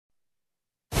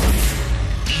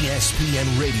ESPN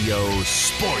Radio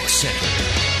Sports Center.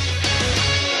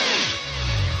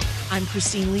 I'm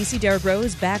Christine Lisi. Derrick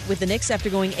Rose back with the Knicks after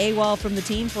going AWOL from the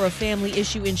team for a family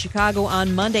issue in Chicago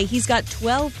on Monday. He's got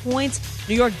 12 points.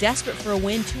 New York desperate for a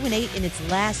win, 2-8 in its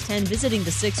last 10 visiting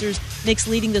the Sixers. Knicks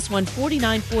leading this one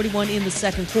 49-41 in the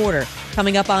second quarter.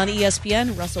 Coming up on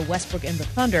ESPN, Russell Westbrook and the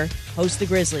Thunder host the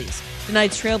Grizzlies.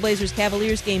 Tonight's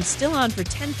Trailblazers-Cavaliers game still on for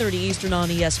 10:30 Eastern on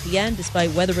ESPN.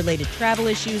 Despite weather-related travel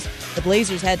issues, the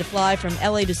Blazers had to fly from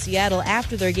L.A. to Seattle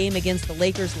after their game against the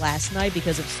Lakers last night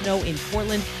because of snow in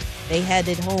Portland. They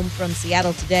headed home from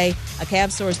Seattle today. A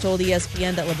Cavs source told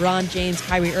ESPN that LeBron James,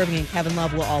 Kyrie Irving, and Kevin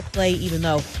Love will all play, even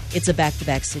though it's a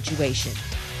back-to-back situation.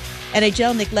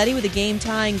 NHL, Nick Leddy with a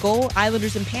game-tying goal.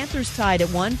 Islanders and Panthers tied at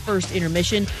 1, first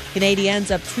intermission.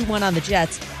 Canadiens up 2-1 on the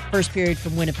Jets, first period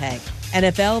from Winnipeg.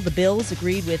 NFL, the Bills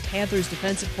agreed with Panthers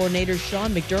defensive coordinator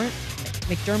Sean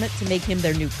McDermott to make him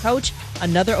their new coach.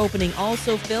 Another opening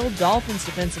also filled. Dolphins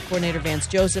defensive coordinator Vance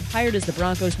Joseph hired as the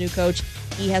Broncos' new coach.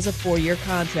 He has a 4-year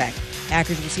contract.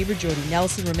 Packers receiver Jordy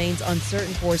Nelson remains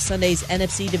uncertain for Sunday's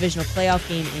NFC divisional playoff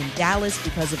game in Dallas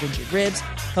because of injured ribs.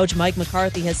 Coach Mike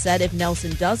McCarthy has said if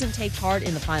Nelson doesn't take part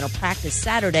in the final practice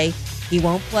Saturday, he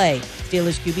won't play.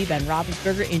 Steelers QB Ben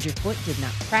Roethlisberger, injured foot, did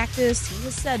not practice. He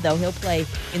has said, though, he'll play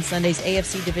in Sunday's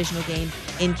AFC divisional game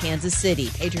in Kansas City.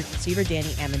 Patriots receiver Danny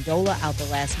Amendola out the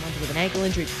last month with an ankle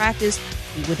injury, practiced.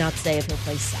 He would not say if he'll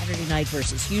play Saturday night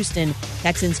versus Houston.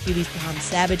 Texans QB Tom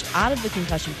Savage out of the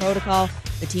concussion protocol.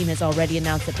 The team has already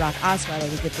announced that Brock Osweiler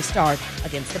will get the start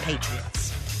against the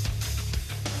Patriots.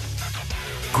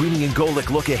 Greeny and Golick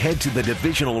look ahead to the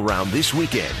divisional round this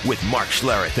weekend with Mark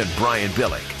Schlereth and Brian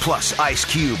Billick, plus Ice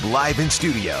Cube live in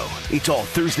studio. It's all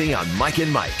Thursday on Mike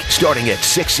and Mike, starting at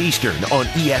 6 Eastern on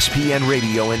ESPN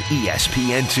Radio and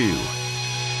ESPN2.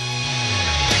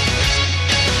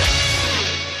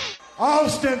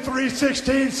 Austin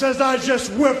 316 says I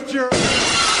just whipped your...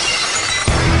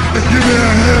 Give me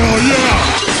a hell yeah!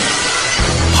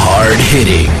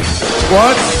 Hard-hitting.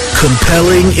 What?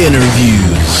 Compelling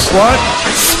interviews. What?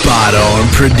 Spot-on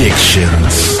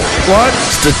predictions. What?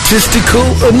 Statistical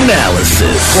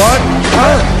analysis. What?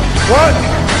 Huh?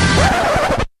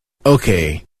 What?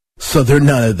 Okay, so they're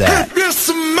none of that.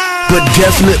 But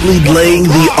definitely laying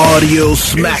the audio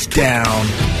smackdown.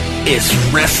 It's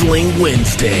Wrestling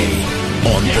Wednesday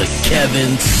on the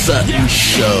Kevin Sutton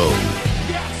Show.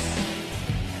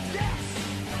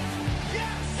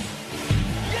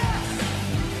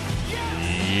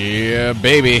 Yeah,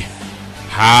 baby.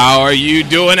 How are you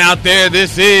doing out there?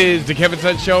 This is the Kevin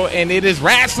Sutton Show, and it is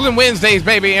Wrestling Wednesdays,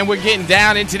 baby, and we're getting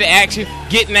down into the action,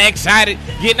 getting excited,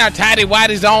 getting our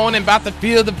tighty-whities on, and about to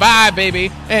feel the vibe,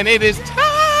 baby, and it is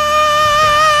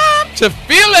time to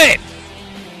feel it.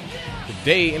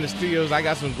 Today in the studios, I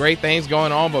got some great things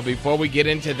going on, but before we get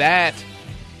into that,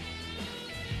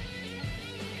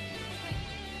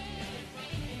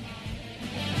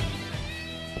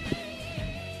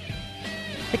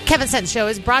 The Kevin Sutton Show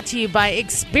is brought to you by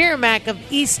Expermac of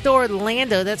East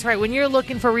Orlando. That's right. When you're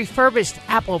looking for refurbished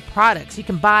Apple products, you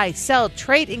can buy, sell,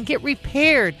 trade, and get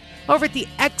repaired over at the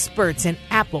experts in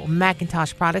Apple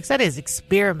Macintosh products. That is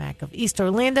Expermac of East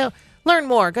Orlando. Learn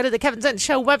more. Go to the Kevin Sutton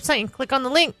Show website and click on the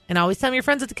link. And always tell your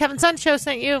friends that the Kevin Sutton Show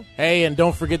sent you. Hey, and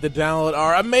don't forget to download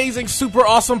our amazing, super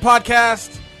awesome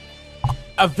podcast.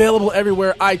 Available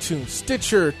everywhere: iTunes,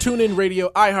 Stitcher, TuneIn Radio,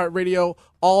 iHeartRadio,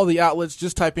 all the outlets.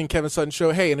 Just type in Kevin Sutton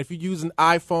Show. Hey, and if you use an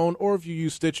iPhone or if you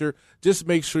use Stitcher, just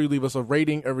make sure you leave us a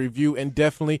rating, a review, and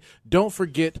definitely don't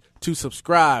forget to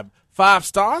subscribe. 5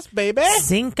 stars, baby.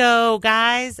 Cinco,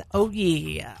 guys. Oh,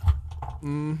 yeah.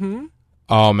 Mm-hmm.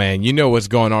 oh man, you know what's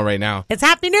going on right now. It's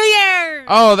Happy New Year.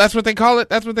 Oh, that's what they call it?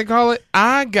 That's what they call it?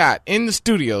 I got in the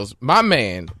studios my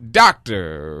man,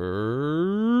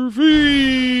 Dr.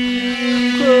 V.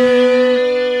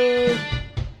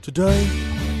 Today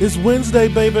is Wednesday,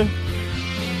 baby.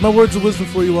 My words of wisdom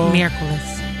for you all.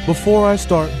 Miraculous. Before I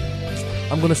start,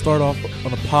 I'm going to start off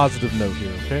on a positive note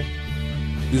here, okay?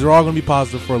 These are all going to be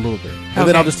positive for a little bit. And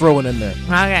then I'll just throw it in there.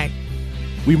 Okay.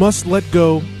 We must let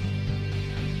go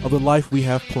of the life we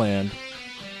have planned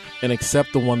and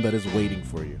accept the one that is waiting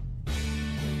for you.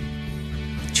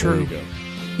 True. There you go.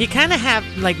 You kind of have,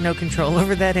 like, no control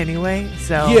over that anyway,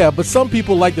 so... Yeah, but some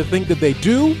people like to think that they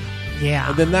do. Yeah.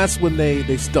 And then that's when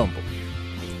they stumble.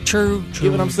 True. You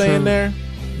know what I'm saying there?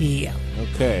 Yeah.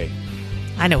 Okay.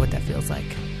 I know what that feels like.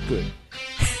 Good.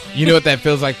 You know what that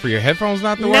feels like for your headphones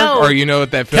not to No. work? Or you know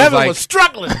what that feels Kevin like? was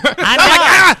struggling.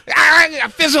 I I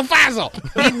fizzle fazzle.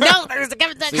 know. You know there's a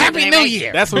Kevin Sutton Happy New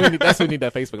Year. That's when we need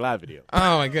that Facebook Live video.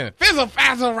 Oh, my goodness. Fizzle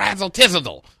fazzle razzle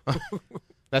tizzle.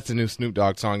 That's the new Snoop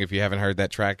Dogg song if you haven't heard that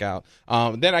track out.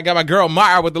 Then I got my girl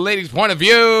Mara with The Lady's Point of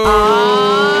View.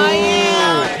 Oh,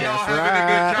 yeah.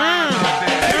 That's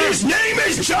right. His name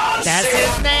is John That's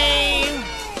his name.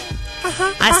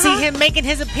 I see him making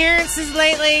his appearances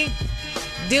lately,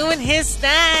 doing his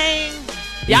thing.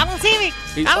 Y'all don't see me.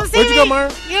 Y'all don't see me. Where'd you go,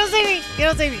 Mara? You don't see me. You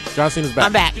don't see me. John Cena's back.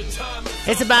 I'm back.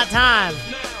 It's about time.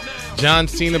 John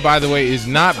Cena, by the way, is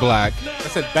not black. I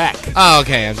said back. Oh,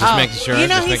 okay. I'm just making sure. You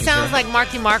know just he making sounds sure. like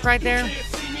Marky Mark right there.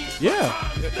 Yeah.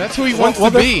 That's who he wants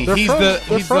to be. They're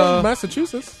He's from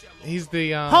Massachusetts. He's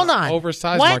the Hold on.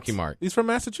 oversized What? Marky Mark. He's from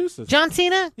Massachusetts. John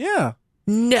Cena? Yeah.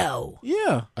 No.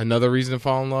 Yeah. Another reason to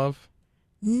fall in love.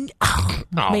 Oh,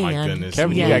 my man. goodness.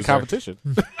 Kevin, you Yes. got competition.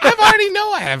 I've already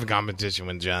know I have a competition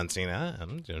with John Cena.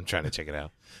 I'm trying to check it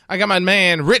out. I got my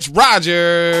man Rich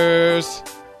Rogers.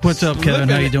 What's up, Kevin?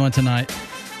 How you doing tonight?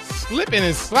 Slipping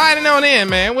and sliding on in,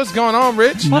 man. What's going on,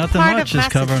 Rich? What Nothing part much. of Just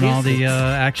covering all the Massachusetts?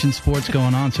 action sports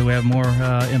going on, so we have more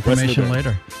information What's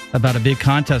later about a big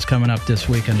contest coming up this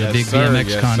weekend, Yes, the big sir. BMX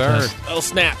Yes, contest. sir. Oh,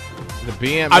 snap. The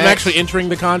BMX. I'm actually entering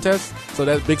the contest, so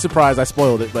that's a big surprise. I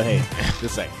spoiled it, but hey,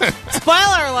 just saying.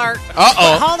 Spoiler alert.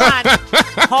 Uh-oh. Hold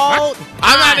on. Hold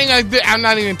on. I'm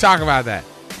not even talking about that.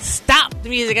 Stop the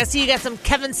music. I see you got some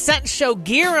Kevin Sutton Show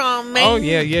gear on, man. Oh,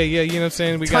 yeah. You know what I'm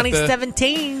saying? We got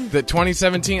 2017. the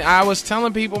 2017. I was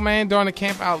telling people, man, during the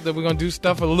camp out that we're going to do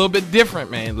stuff a little bit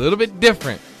different, man. A little bit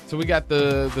different. So we got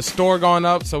the store going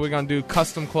up, so we're going to do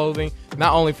custom clothing,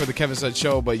 not only for the Kevin Sutton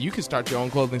Show, but you can start your own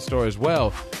clothing store as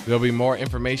well. There'll be more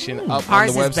information up on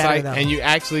Ours the is better, website, though. and you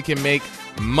actually can make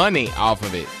money off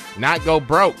of it, not go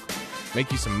broke.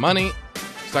 Make you some money,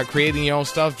 start creating your own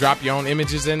stuff, drop your own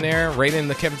images in there, right in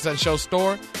the Kevin Sutton Show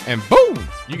store, and boom,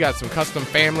 you got some custom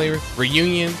family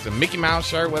reunions, a Mickey Mouse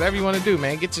shirt, whatever you want to do,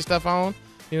 man. Get your stuff on. You know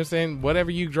what I'm saying?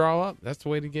 Whatever you draw up, that's the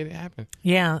way to get it happen.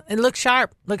 Yeah, and look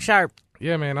sharp. Look sharp.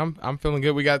 Yeah, man, I'm feeling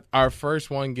good. We got our first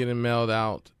one getting mailed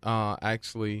out.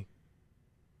 Actually,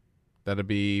 that'll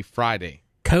be Friday.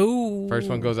 Cool. First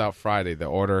one goes out Friday. The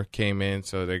order came in,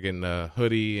 so they're getting a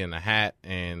hoodie and a hat,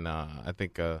 and I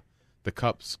think the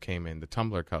cups came in. The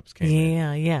tumbler cups came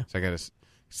in. Yeah. So I gotta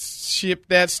ship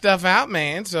that stuff out,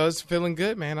 man. So it's feeling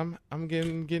good, man. I'm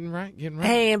getting right.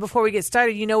 Hey, and before we get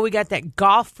started, you know we got that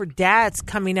Golf for Dads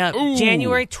coming up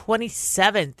January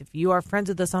 27th. If you are friends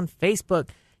with us on Facebook,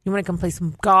 you want to come play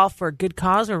some golf for a good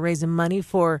cause or raising money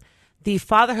for the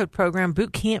fatherhood program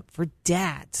Boot Camp for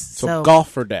Dads. So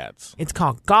golf for dads. It's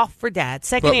called Golf for Dads.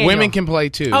 Second But annual. women can play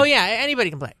too. Oh, yeah.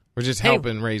 Anybody can play. We're just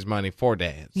helping raise money for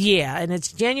dads. Yeah, and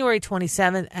it's January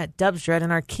 27th at Dubsdread,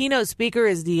 and our keynote speaker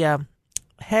is the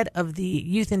head of the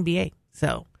Youth NBA.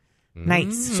 So,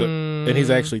 nice. So, and he's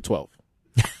actually 12.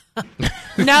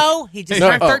 No, he just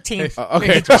turned 13.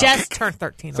 Okay. He just turned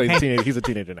 13. So Okay? he's a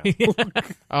teenager now.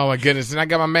 Oh, my goodness. And I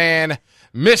got my man,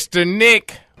 Mr.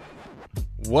 Nick.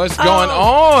 What's going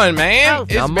on, man?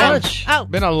 Not much.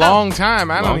 Been a long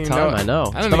time. I don't even know. I know. I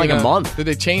It's don't been like even a know. month. Did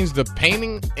they change the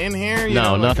painting in here? You know,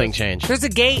 No, like nothing changed. There's a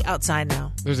gate outside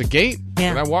now. There's a gate?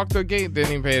 Yeah. When I walked the gate,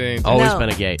 didn't even pay attention. Always No. been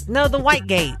a gate. No, the white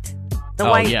gate. The Oh,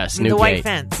 white, yes, the new white gate.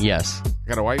 fence. Yes.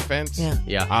 Got a white fence? Yeah.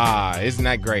 Yeah. Ah, isn't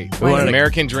that great? We wanted to-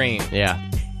 American dream. Yeah.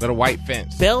 Little white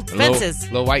fence. Build Little- fences.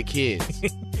 Little white kids.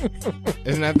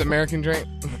 Isn't that the American dream?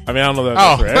 I mean, I don't know that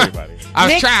that's Oh. for everybody. I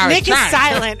was Nick, trying. Nick is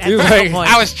silent at He was this like-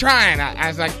 point. I was trying. I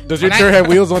was like, Does your when chair have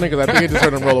wheels on it? Because I think it just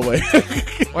heard him roll away.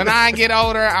 when I get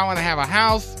older, I want to have a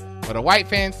house with a white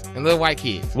fence and little white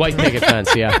kids. White picket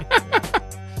fence, yeah.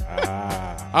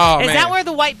 Oh, Is man. that where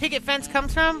the white picket fence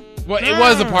comes from? Well, it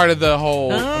was a part of the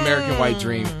whole American white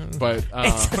dream, but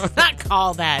It's not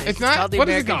called that. It's not? called the What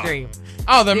is it American called? Dream.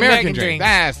 oh, the The American American dream. dream.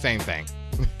 That's the same thing.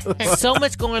 So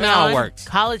much going It all on. works.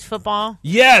 College football.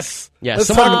 Yes. Yeah, Let's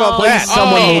someone- talk about please, that.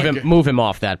 Someone Oh. move him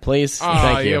off that, please. Oh,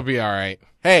 Thank you. you'll be all right.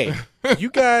 Hey, you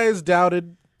guys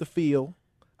doubted the field.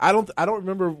 I don't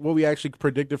remember what we actually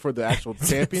predicted for the actual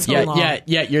championship. long.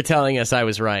 Yeah, you're telling us I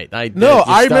was right. No, you're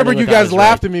I remember starting you with I guys was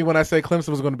laughed right. at me when I said Clemson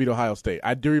was going to beat Ohio State.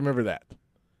 I do remember that.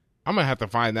 I'm going to have to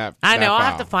find that. I know. that I'll file.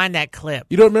 have to find that clip.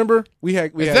 You don't remember? Is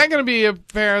Is that going to be a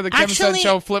pair of the Kevin Sutton Actually-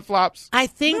 Show flip flops? I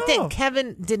think No. that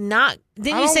Kevin did not.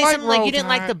 Didn't I you don't say like something like Roll you didn't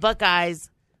like Tide. the Buckeyes?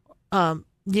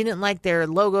 You didn't like their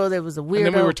logo. There was a weirdo. And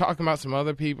then we were talking about some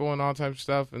other people and all types of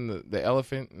stuff and the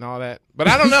elephant and all that. But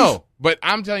I don't know. But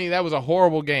I'm telling you, that was a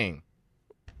horrible game.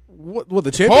 what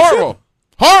the championship?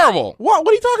 Horrible. What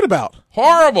are you talking about?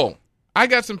 Horrible. I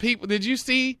got some people. Did you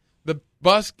see the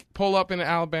bus pull up in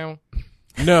Alabama?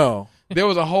 No. There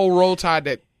was a whole Roll Tide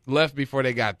that left before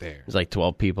they got there. There's like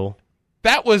 12 people.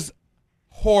 That was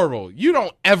horrible. You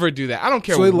don't ever do that. I don't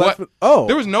care So they what. left. Oh,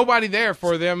 There was nobody there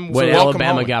for them When to welcome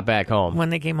Alabama home. got back home. when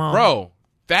they came home. Bro,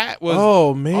 that was.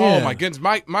 Oh man! Oh my goodness!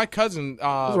 My cousin Those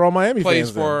are all Miami plays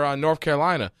fans for North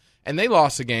Carolina, and they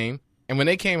lost the game. And when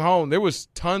they came home, there was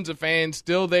tons of fans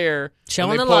still there.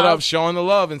 Showing the love. love. Showing the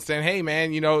love and saying, hey,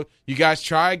 man, you guys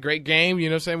tried. Great game. You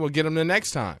know what I'm saying? We'll get them the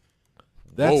next time.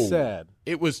 That's sad.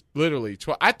 It was literally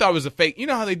I thought it was a fake. You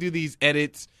know how they do these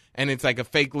edits, and it's like a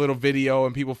fake little video,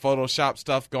 and people Photoshop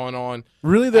stuff going on.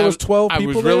 Really? There was 12 people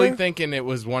I was really there? thinking it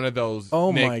was one of those,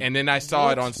 Oh, Nick, my. and then I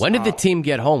saw it on When did the team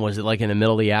get home? Was it like in the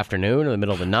middle of the afternoon or the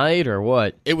middle of the night or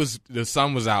what? It was the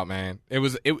sun was out, man. It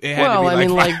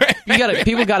had to be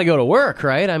people got to go to work,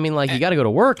 right? I mean, like you got to go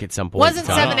to work at some point. Wasn't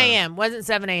 7 a.m. Wasn't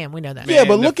 7 a.m. We know that. Yeah,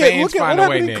 but the look at fans what find a way,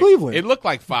 happened in Nick. Cleveland. It looked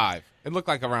like 5. It looked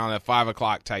like around that 5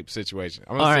 o'clock type situation.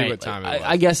 I'm All gonna see right, what time it was.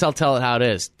 I guess I'll tell it how it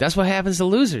is. That's what happens to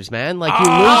losers, man. Like you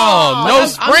lose. no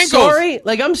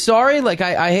sprinkles. I'm sorry. Like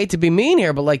I hate to be mean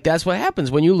here, but like that's what happens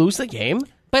when you lose the game.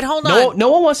 But hold on. No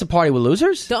one wants to party with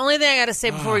losers. The only thing I got to say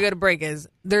before we go to break is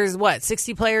there's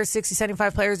 60 players,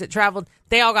 75 players that traveled.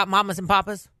 They all got mamas and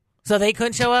papas, so they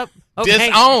couldn't show up. Okay.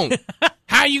 Disown.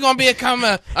 How you gonna become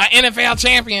a NFL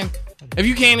champion if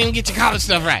you can't even get your college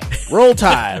stuff right? Roll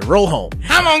Tide, roll home.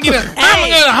 How am I gonna get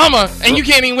a Hummer and you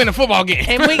can't even win a football game?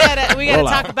 And we gotta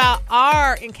talk about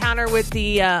our encounter with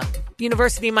the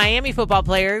University of Miami football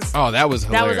players. Oh, that was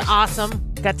hilarious. That was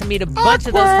awesome. Got to meet a bunch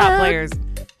of those top players.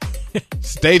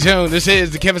 Stay tuned. This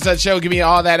is the Kevin Sutton Show. Give me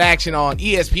all that action on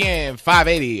ESPN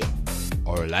 580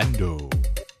 Orlando.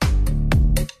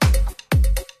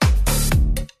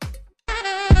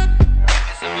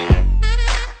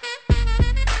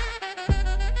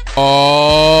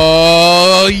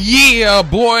 Oh, yeah,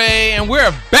 boy. And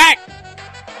we're back.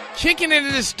 Kicking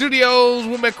into the studios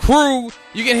with my crew.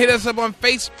 You can hit us up on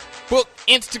Facebook,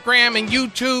 Instagram, and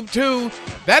YouTube, too.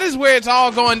 That is where it's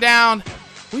all going down.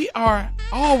 We are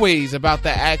always about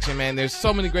that action, man. There's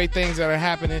so many great things that are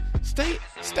happening.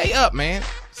 Stay up, man.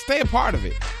 Stay a part of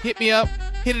it. Hit me up.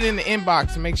 Hit it in the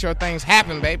inbox and make sure things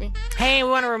happen, baby. Hey, we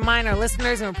want to remind our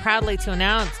listeners, and we're proudly to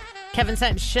announce, Kevin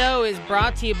Sutton's Show is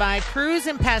brought to you by Cruz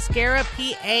and Pascara,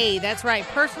 PA. That's right,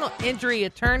 personal injury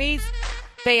attorneys.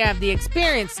 They have the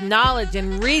experience, knowledge,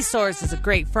 and resources. A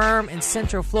great firm in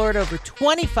Central Florida, over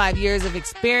 25 years of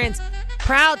experience.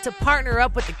 Proud to partner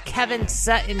up with the Kevin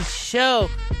Sutton Show.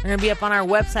 They're going to be up on our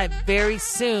website very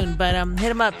soon, but hit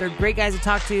them up. They're great guys to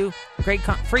talk to. Great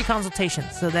free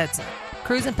consultations. So that's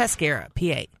Cruz and Pascara,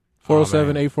 PA.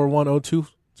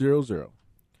 407-841-0200.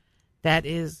 That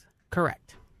is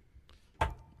correct.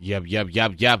 Yep. I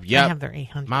have their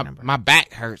 800 number. My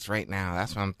back hurts right now.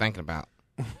 That's what I'm thinking about.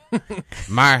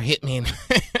 Meyer hit me.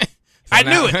 I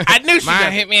knew it. I knew she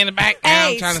Meyer hit me in the back.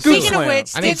 Hey, I'm trying to speaking of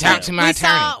which, I need to talk to my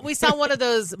attorney. We saw one of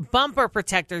those bumper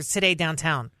protectors today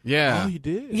downtown. Yeah. Oh, you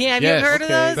did? Yeah, have you ever heard of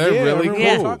those? They're really cool.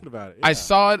 We were talking about it. Yeah. I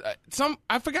saw it.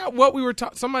 I forgot what we were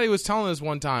talking. Somebody was telling us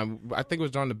one time. I think it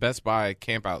was during the Best Buy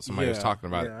camp out. Somebody was talking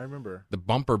about it. Yeah, I remember. The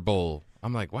bumper bowl.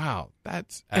 I'm like, wow,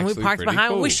 that's and actually we parked pretty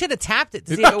behind. cool. We should have tapped it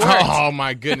to see if it worked. Oh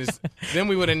my goodness! Then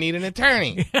we would have needed an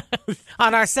attorney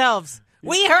on ourselves.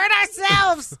 We hurt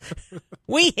ourselves.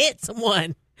 We hit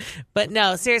someone. But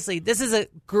no, seriously, this is a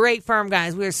great firm,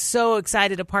 guys. We are so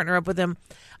excited to partner up with them.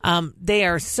 They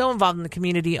are so involved in the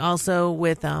community, also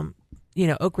with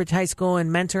Oak Ridge High School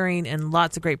and mentoring and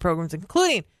lots of great programs,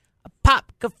 including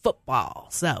Popka football.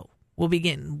 So we'll be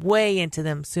getting way into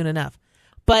them soon enough.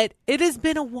 But it has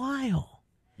been a while.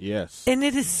 Yes. And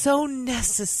it is so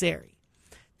necessary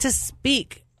to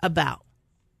speak about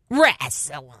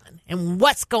wrestling and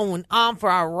what's going on for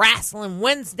our Wrestling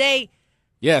Wednesday.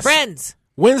 Yes. Friends.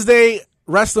 Wednesday,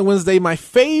 Wrestling Wednesday, my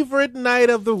favorite night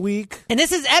of the week. And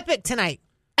this is epic tonight.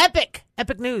 Epic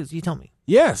news, you told me.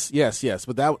 Yes.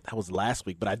 But that was last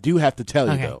week. But I do have to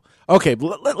tell you, though. Okay,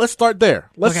 let's start there.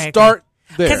 Let's start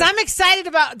there. Because I'm excited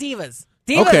about Divas.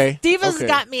 Divas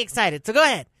got me excited. So go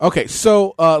ahead. Okay,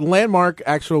 so Landmark,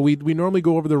 actually, we normally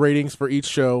go over the ratings for each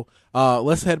show.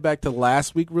 Let's head back to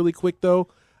last week really quick, though.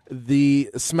 The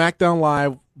SmackDown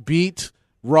Live beat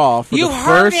Raw for the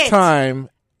first time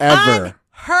ever.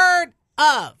 Unheard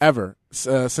of. Ever.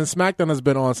 Since SmackDown has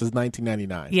been on since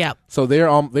 1999. Yeah. So they're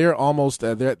almost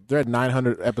they're at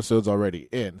 900 episodes already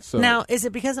in. So now, is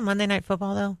it because of Monday Night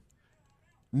Football though?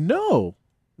 No.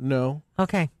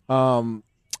 Okay.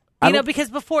 Because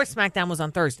before SmackDown was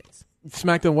on Thursdays.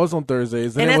 SmackDown was on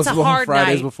Thursdays, and it was a on hard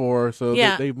Fridays night. before, so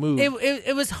they moved.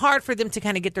 It was hard for them to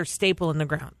kind of get their staple in the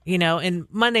ground, and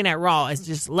Monday Night Raw is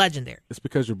just legendary. It's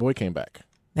because your boy came back.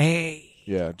 Hey.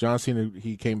 Yeah, John Cena,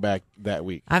 he came back that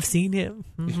week. I've seen him.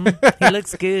 Mm-hmm. He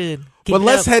looks good. But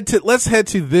let's head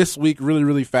to this week really,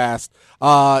 really fast.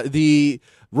 The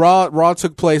Raw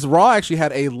took place. Raw actually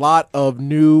had a lot of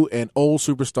new and old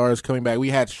superstars coming back. We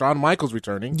had Shawn Michaels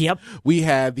returning. Yep. We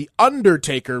had The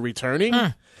Undertaker returning.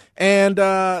 And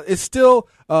it's still,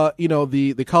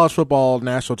 the college football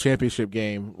national championship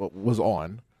game was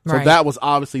on. So Right. that was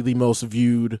obviously the most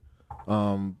viewed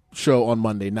show on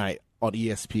Monday night on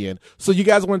ESPN. So you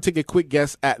guys want to take a quick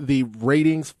guess at the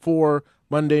ratings for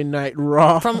Monday Night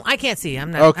Raw? I can't see.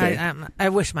 I'm not. Okay. I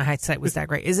wish my eyesight was that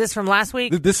great. Is this from last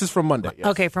week? This is from Monday. Yes.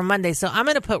 Okay, from Monday. So I'm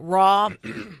going to put Raw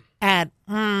at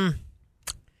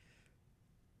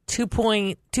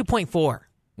 2.4.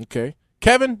 Okay.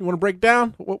 Kevin, you want to break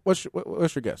down? What's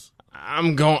your guess?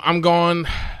 I'm going.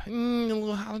 A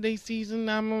little holiday season.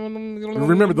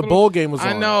 Remember, the bowl game was on.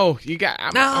 I know you got.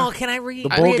 Can I read? The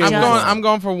bowl game. I'm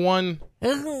going for one.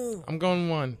 Ooh. I'm going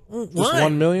one. Just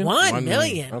 1 million. 1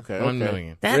 million. Okay. 1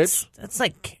 million. That's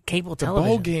like cable The television.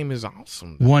 bowl game is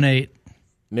awesome. 1-8.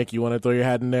 Nick, you want to throw your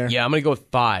hat in there? Yeah, I'm going to go with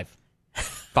 5.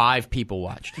 5 people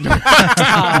watched.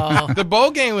 The bowl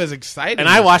game was exciting, And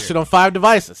I watched it on 5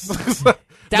 devices.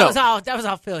 That was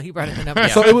all Phil. He brought in the number.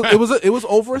 So it was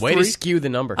over 3. Way to skew the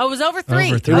number. Oh, it was over 3.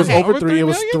 Over It was Okay. over 3. It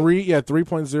was million?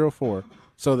 3.04.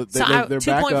 So that they're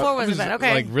back 2.4 up. wasn't bad.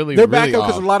 Okay. Like really, They're really back up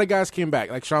because off. a lot of guys came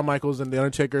back, like Shawn Michaels and The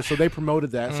Undertaker. So they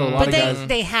promoted that. So a lot But of guys.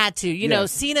 they had to. You know,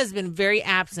 Yes. Cena's been very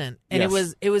absent, and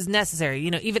Yes. it was necessary. You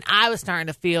know, even I was starting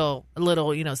to feel a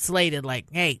little, slated. Like,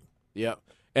 hey, Yeah.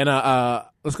 And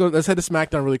let's head to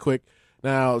SmackDown really quick.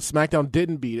 Now SmackDown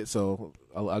didn't beat it, so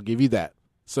I'll give you that.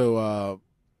 So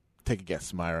take a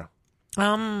guess, Myra.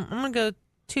 I'm gonna go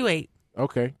 2.8.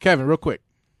 Okay, Kevin, real quick.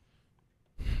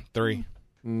 3.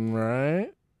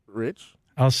 Right, Rich,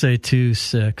 I'll say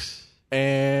 2-6.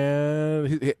 and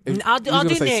he's I'll gonna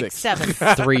do say Nick 6.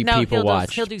 7. 3 No, people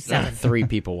watched. He'll do 7. 3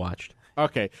 people watched.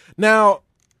 Okay, now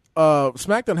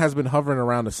SmackDown has been hovering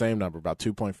around the same number, about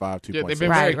 2.5, 2.6. Yeah, they've been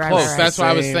Right, very right, close. right. That's why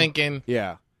I was Same. thinking.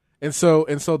 Yeah, and so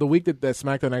the week that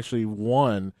SmackDown actually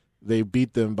won, they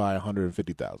beat them by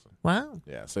 150,000. Wow.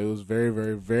 Yeah, so it was very,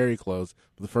 very, very close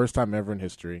for the first time ever in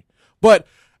history. But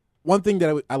one thing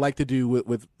that I like to do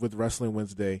with Wrestling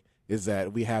Wednesday is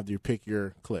that we have your pick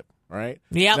your clip, all right?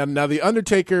 Yep. Now, The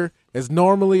Undertaker is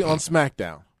normally on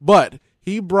SmackDown, but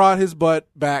he brought his butt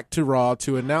back to Raw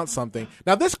to announce something.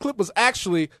 Now, this clip was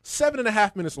actually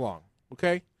 7.5 minutes long,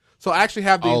 okay? So I actually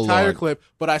have the entire Lord. clip,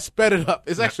 but I sped it up.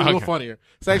 It's actually a little funnier.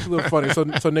 It's actually a little funny.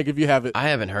 So Nick, if you have it. I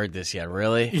haven't heard this yet,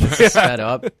 really? It's sped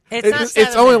up?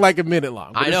 It's only like a minute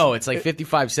long. but I know, it's like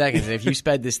 55 seconds. And if you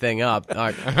sped this thing up, all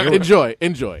right, Enjoy.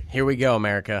 here we go,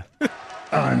 America.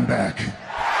 I'm back.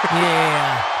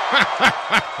 Yeah.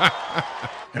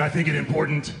 And I think it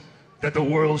important that the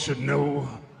world should know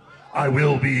I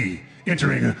will be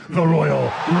entering the Royal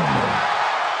Rumble.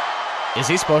 Is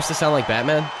he supposed to sound like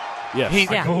Batman? Yes.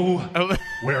 I go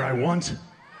where I want,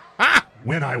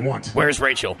 when I want. Where's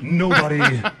Rachel? Nobody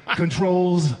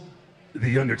controls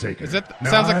the Undertaker. Now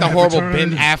Sounds like I the have horrible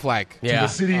returned Ben Affleck. to the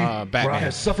city where I Batman.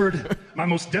 have suffered my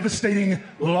most devastating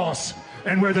loss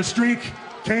and where the streak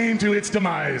came to its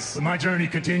demise. My journey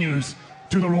continues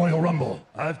to the Royal Rumble.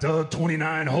 I've dug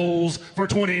 29 holes for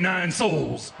 29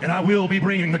 souls, and I will be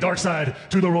bringing the dark side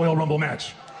to the Royal Rumble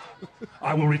match.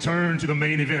 I will return to the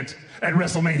main event at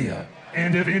WrestleMania.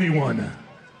 And if anyone,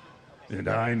 and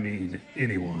I mean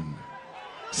anyone,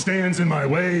 stands in my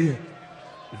way,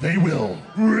 they will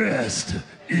rest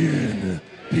in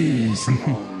peace.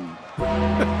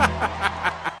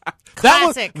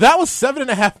 Classic. That was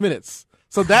 7.5 minutes.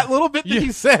 So that little bit that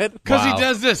he said, Because Wow. he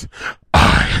does this.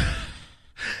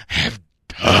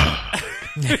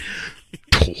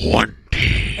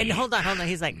 And hold on.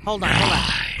 He's like, hold on.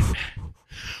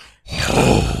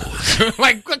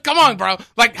 Like, come on, bro.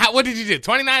 Like, what did you do?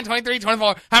 29, 23,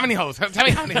 24? How many holes? Tell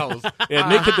me how many holes. yeah,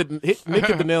 Nick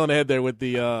hit the nail on the head there with the.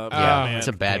 Yeah, it's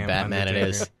a bad Batman it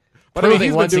is. But I mean, Proving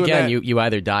he's been once doing again, that. you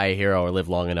either die a hero or live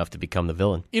long enough to become the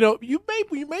villain. You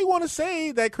may want to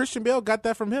say that Christian Bale got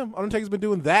that from him. Undertaker's been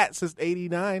doing that since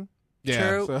 '89. Yeah,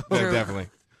 True. So- yeah, definitely.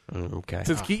 Okay.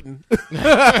 Since Keaton.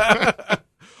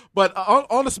 But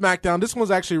on the SmackDown, this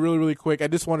one's actually really, really quick. I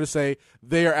just want to say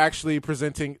they are actually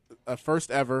presenting a first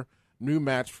ever new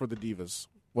match for the Divas.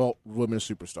 Well, women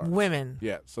superstars. Women.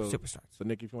 Yeah. So Superstars. So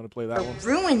Nick, if you want to play that one.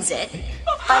 Ruins it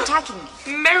by attacking me.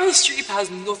 Meryl Streep has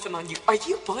nothing on you. Are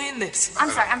you buying this?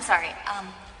 I'm sorry.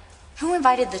 Who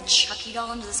invited the Chucky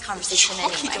doll into this conversation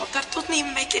Chucky anyway? doll? That doesn't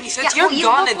even make any sense. Yeah, You're well, you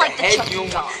gone look in like the the head, Chucky you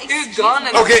doll. You're Excuse gone me.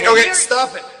 in the Okay, head.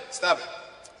 stop it.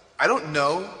 I don't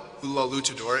know who La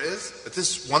Luchadora is, but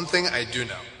this is one thing I do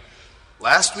know.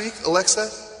 Last week, Alexa,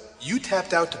 you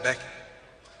tapped out to Becky.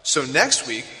 So next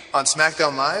week on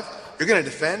SmackDown Live, you're going to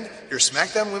defend your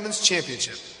SmackDown Women's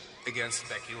Championship against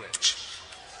Becky Lynch.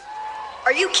 Are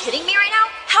Are you kidding me right now?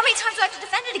 How many times do I have to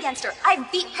defend it against her? I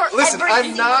beat her Listen, every I'm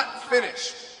single- not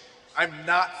finished. I'm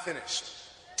not finished.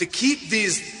 To keep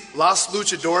these Las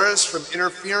Luchadoras from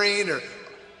interfering or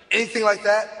anything like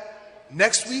that,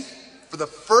 next week, for the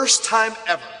first time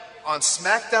ever on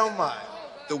SmackDown Live,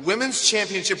 the Women's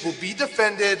Championship will be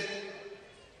defended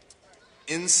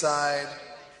inside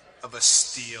of a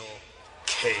steel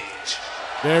cage.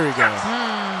 There we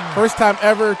go. First time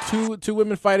ever, two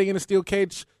women fighting in a steel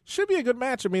cage. Should be a good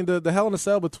match. I mean, the Hell in a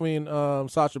Cell between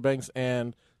Sasha Banks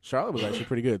and Charlotte was actually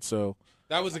pretty good. So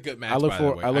that was a good match. I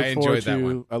look enjoyed that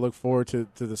one. I look forward to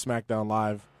the SmackDown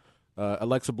Live.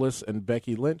 Alexa Bliss and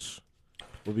Becky Lynch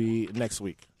will be next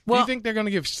week. Do you think they're going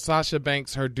to give Sasha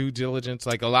Banks her due diligence,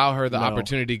 like allow her the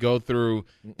opportunity to go through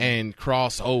and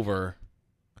cross over?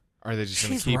 Or are they just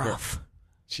going to keep rough. her?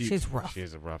 She's rough.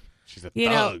 She's rough. She's a thug. You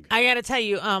know, I got to tell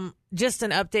you, just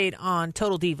an update on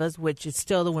Total Divas, which is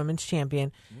still the women's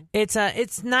champion.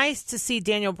 It's nice to see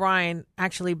Daniel Bryan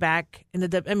actually back in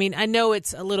the. I mean, I know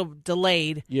it's a little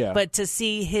delayed, but to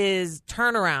see his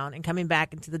turnaround and coming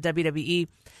back into the WWE.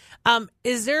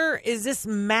 Is this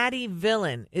Maddie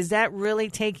Villain? Is that really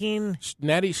taking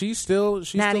Natty? She's still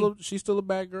a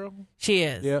bad girl. She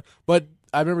is. Yeah, but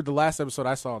I remember the last episode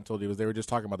I saw on Total Divas, they were just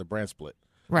talking about the brand split.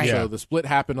 Right. So the split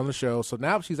happened on the show. So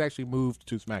now she's actually moved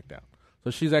to SmackDown.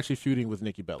 So she's actually feuding with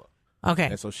Nikki Bella. Okay.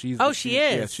 And so she is.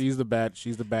 Yeah, she's the bad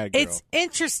girl. It's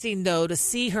interesting though to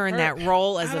see her in that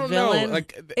role as a villain.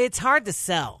 Like, it's hard to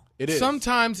sell. It is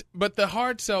sometimes, but the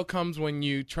hard sell comes when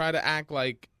you try to act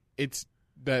like it's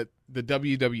that the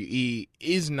WWE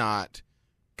is not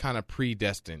kind of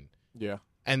predestined. Yeah.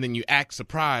 And then you act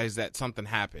surprised that something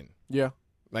happened. Yeah.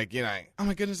 Like, you know, oh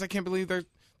my goodness, I can't believe they're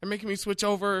making me switch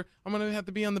over. I'm going to have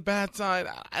to be on the bad side.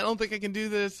 I don't think I can do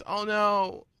this. Oh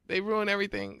no, they ruined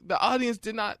everything. The audience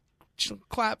did not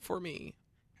clap for me.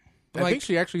 I think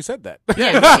she actually said that.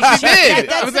 Yeah, she did.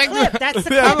 That's the clip. That's the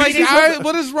clip. I'm like,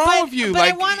 what is wrong with you? But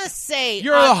like, I want to say,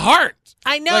 you're a heart.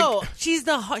 I know Like, she's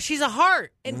a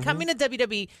heart. And coming to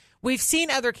WWE, we've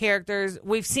seen other characters.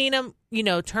 We've seen them,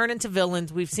 turn into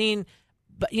villains. We've seen,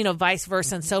 vice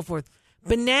versa and so forth.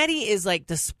 But Natty is like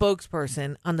the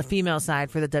spokesperson on the female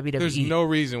side for the WWE. There's no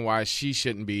reason why she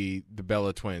shouldn't be the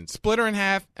Bella Twins. Split her in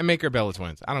half and make her Bella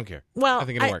Twins. I don't care. Well, I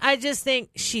think it'll work. I just think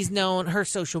she's known her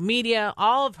social media,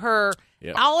 all of her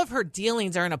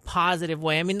dealings are in a positive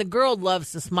way. I mean, the girl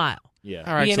loves to smile. Yeah,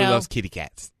 or actually loves kitty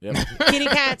cats. Yep. Kitty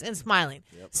cats and smiling.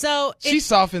 Yep. So she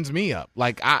softens me up.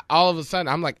 Like all of a sudden,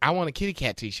 I'm like, I want a kitty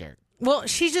cat T-shirt. Well,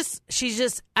 she's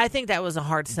just. I think that was a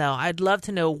hard sell. I'd love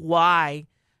to know why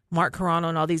Mark Carrano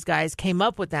and all these guys came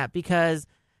up with that, because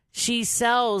she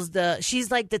sells she's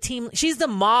like the team. She's the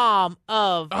mom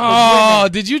of. Oh,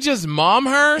 did you just mom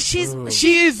her? She's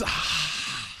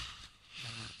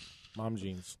mom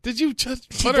jeans. Did you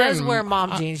just? She does wear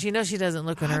mom jeans. You know she doesn't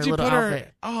look in her little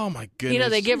outfit. Oh my goodness!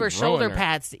 They give her shoulder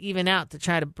pads to even out to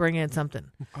try to bring in something.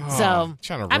 Oh,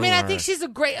 I think she's a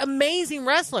great, amazing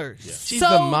wrestler. Yeah. She's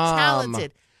so the mom.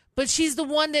 Talented. But she's the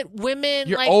one that women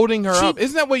you're holding her up.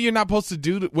 Isn't that what you're not supposed to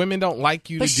do? Women don't like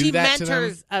you to do that to them.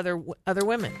 But she mentors other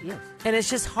women, and it's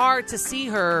just hard to see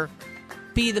her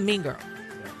be the mean girl.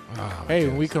 Oh, hey,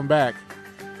 when we come back,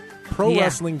 Pro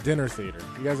Wrestling Dinner Theater.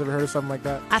 You guys ever heard of something like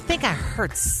that? I think I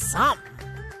heard something.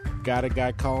 Got a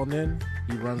guy calling in.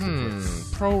 He runs the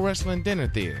place. Pro Wrestling Dinner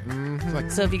Theater. Mm-hmm.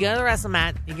 So if you go to the wrestling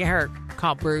mat, you get hurt,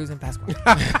 call Bruise and Passport.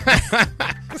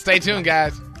 Stay tuned,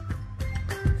 guys.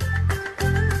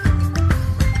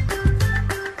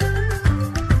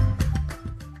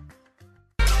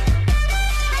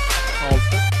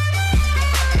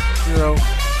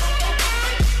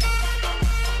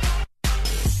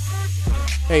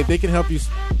 Hey, they can help you.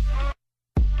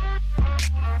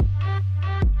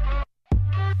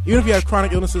 Even if you have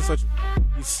chronic illnesses such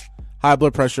as high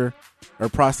blood pressure or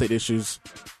prostate issues,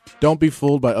 don't be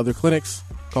fooled by other clinics.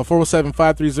 Call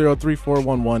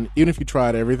 407-530-3411. Even if you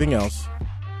tried everything else,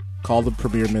 call the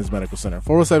Premier Men's Medical Center.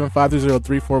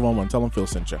 407-530-3411. Tell them Phil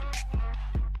sent you.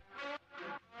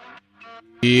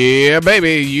 Yeah,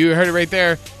 baby. You heard it right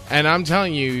there. And I'm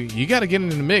telling you, you got to get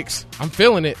into the mix. I'm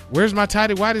feeling it. Where's my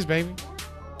tidy whities, baby?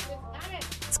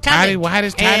 Tidy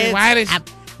whities.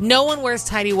 No one wears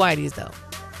tidy whities though,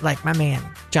 like my man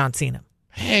John Cena.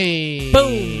 Hey,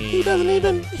 boom! He doesn't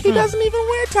even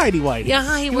wear tidy whities.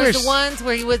 Yeah, he wears the ones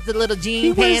where he wears the little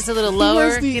jean pants a little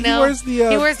lower. He wears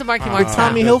the Marky Mark. The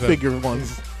Tommy Hilfiger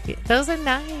ones. Yeah, those are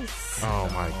nice. Oh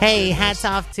my! Hey, goodness. hats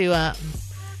off to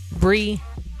Brie,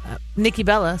 Nikki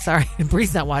Bella. Sorry,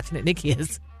 Brie's not watching it. Nikki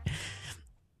is.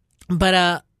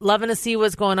 But loving to see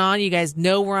what's going on. You guys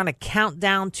know we're on a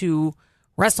countdown to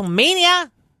WrestleMania.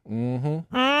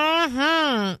 Mm-hmm.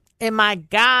 Mm-hmm. And my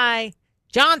guy,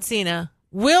 John Cena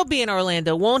will be in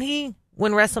Orlando, won't he,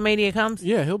 when WrestleMania comes?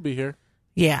 Yeah, he'll be here.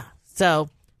 Yeah. So,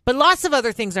 but lots of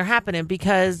other things are happening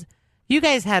because you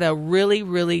guys had a really,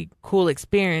 really cool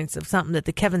experience of something that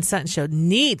the Kevin Sutton Show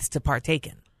needs to partake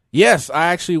in. Yes,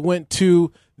 I actually went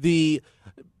to the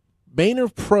Manor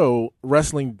Pro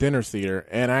Wrestling Dinner Theater,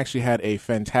 and I actually had a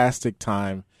fantastic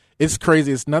time. It's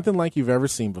crazy. It's nothing like you've ever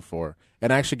seen before.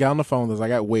 And I actually got on the phone with us. I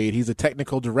got Wade. He's a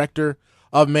technical director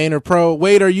of Manor Pro.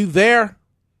 Wade, are you there?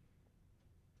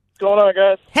 What's going on,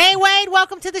 guys? Hey, Wade,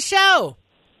 welcome to the show.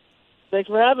 Thanks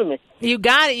for having me. You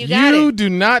got it. You got it. You do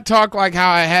not talk like how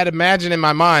I had imagined in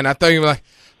my mind. I thought you were like,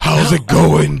 how's it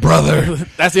going, brother?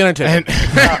 That's the Undertaker.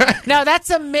 No, that's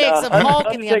a mix of Hulk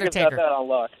and the Undertaker. Got that on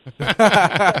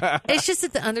lock. It's just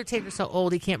that the Undertaker's so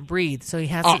old he can't breathe, so he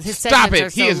has his stop segments it. are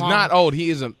so He is long. not old. He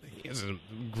is a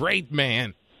great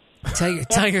man.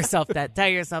 Tell yourself that. Tell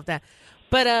yourself that.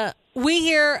 But we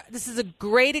hear this is a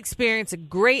great experience, a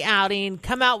great outing.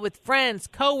 Come out with friends,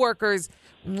 coworkers,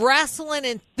 wrestling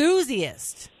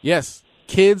enthusiasts. Yes,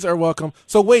 kids are welcome.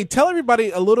 So, Wade, tell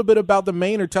everybody a little bit about the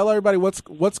Manor. Tell everybody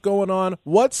what's going on.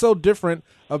 What's so different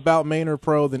about Manor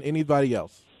Pro than anybody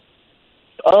else?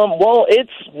 Well,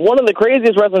 it's one of the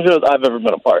craziest wrestling shows I've ever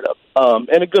been a part of,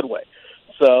 in a good way.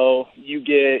 So you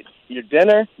get your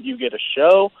dinner, you get a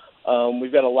show.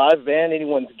 We've got a live band,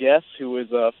 anyone's guest who is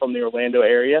from the Orlando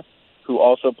area, who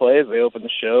also plays. They open the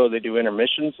show, they do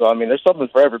intermissions. So, I mean, there's something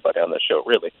for everybody on this show,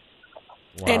 really.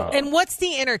 Wow. And what's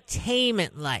the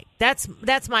entertainment like? That's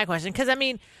my question. Because, I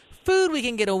mean, food we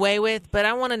can get away with, but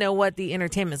I want to know what the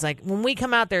entertainment is like. When we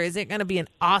come out there, is it going to be an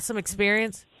awesome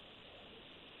experience?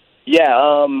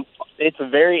 Yeah, it's a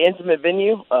very intimate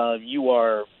venue. You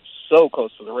are so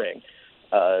close to the ring.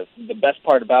 The best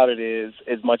part about it is,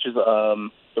 as much as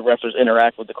the wrestlers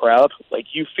interact with the crowd, like,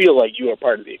 you feel like you are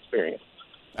part of the experience.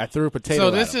 I threw a potato.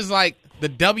 So this is like the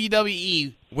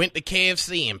WWE went to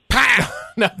KFC and pow.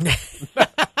 No.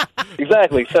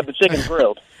 Exactly, except the chicken's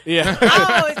grilled. Yeah.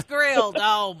 Oh, it's grilled.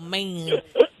 Oh, man.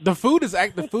 The food is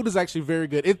actually very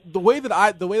good. The way that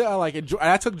I like it.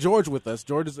 I took George with us.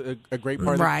 George is a great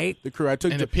part of the crew. I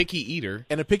took a picky eater.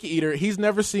 And a picky eater. He's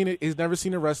never seen it. He's never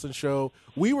seen a wrestling show.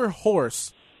 We were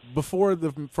hoarse before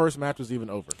the first match was even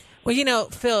over. Well, you know,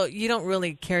 Phil, you don't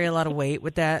really carry a lot of weight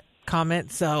with that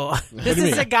comment. So this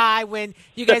is a guy when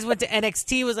you guys went to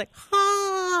NXT was like,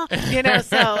 you know,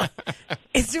 so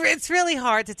it's really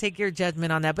hard to take your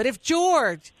judgment on that. But if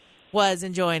George was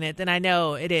enjoying it, then I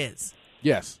know it is.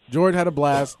 Yes, George had a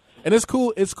blast, and it's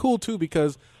cool. It's cool too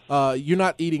because you're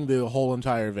not eating the whole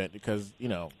entire event because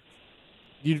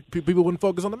people wouldn't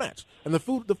focus on the match. And the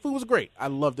food was great. I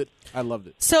loved it.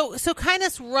 So kind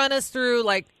of run us through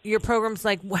like your programs.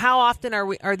 Like how often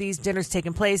are these dinners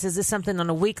taking place? Is this something on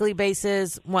a weekly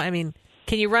basis? Well, I mean,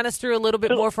 can you run us through a little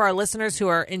bit more for our listeners who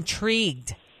are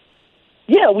intrigued?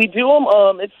 Yeah, we do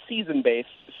them. It's season-based,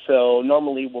 so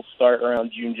normally we'll start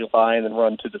around June, July, and then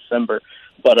run to December.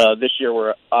 But this year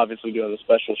we're obviously doing a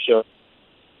special show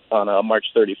on March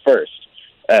 31st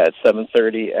at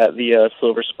 7:30 at the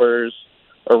Silver Spurs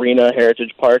Arena,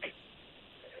 Heritage Park.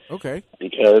 Okay.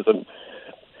 Because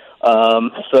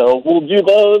so we'll do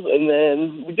those, and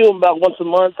then we do them about once a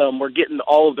month. We're getting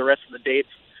all of the rest of the dates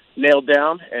nailed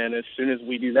down, and as soon as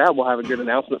we do that, we'll have a good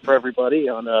announcement for everybody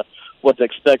on what to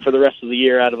expect for the rest of the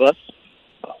year out of us.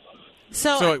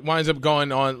 So it winds up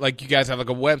going on, like you guys have like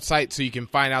a website so you can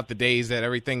find out the days that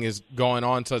everything is going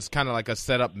on, so it's kind of like a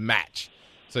setup match.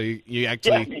 So you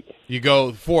actually you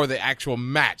go for the actual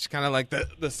match, kind of like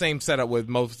the same setup with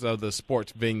most of the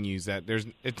sports venues that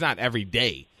it's not every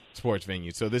day sports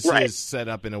venue. So this is set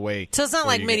up in a way. So it's not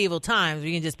like medieval times where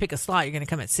you can just pick a slot. You're going to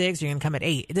come at 6, you're going to come at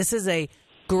 8. This is a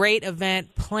great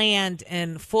event, planned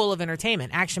and full of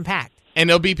entertainment, action-packed. And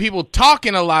there'll be people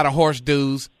talking a lot of horse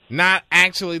dudes, not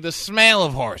actually the smell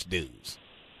of horse dudes.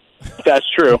 That's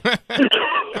true.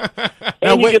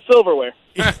 And you get silverware.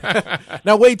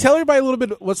 Now, Wade, tell everybody a little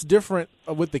bit what's different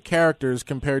with the characters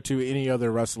compared to any other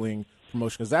wrestling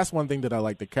promotion, because that's one thing that I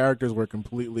like. The characters were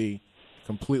completely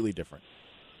different.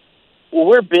 Well,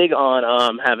 we're big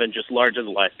on having just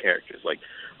larger-than-life characters. Like,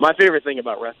 my favorite thing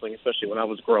about wrestling, especially when I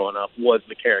was growing up, was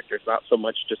the characters. Not so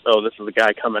much just, this is a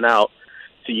guy coming out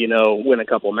to, win a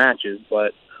couple matches,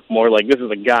 but more like this is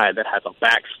a guy that has a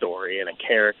backstory and a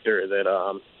character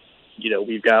that,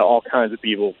 we've got all kinds of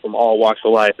people from all walks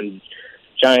of life and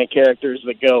giant characters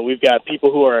that go. We've got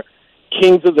people who are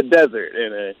kings of the desert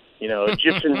and,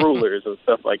 Egyptian rulers and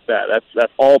stuff like that.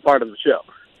 That's all part of the show.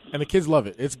 And the kids love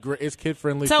it. It's great. It's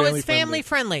kid-friendly. So it's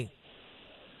family-friendly.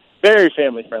 Very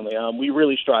family-friendly. We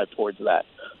really strive towards that.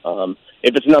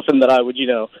 if it's nothing that I would,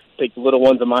 take the little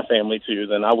ones in my family to,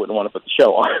 then I wouldn't want to put the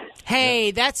show on.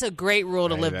 Hey, that's a great rule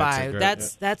to live by.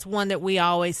 That's one that we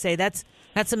always say. That's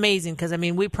amazing because,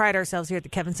 we pride ourselves here at the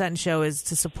Kevin Sutton Show is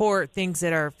to support things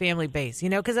that are family-based,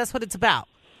 because that's what it's about.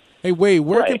 Hey, Wade,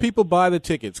 where can people buy the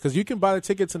tickets? Because you can buy the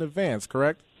tickets in advance,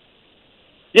 correct?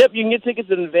 Yep, you can get tickets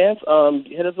in advance.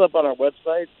 Hit us up on our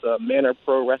website,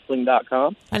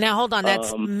 manorprowrestling.com. And now, hold on.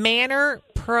 That's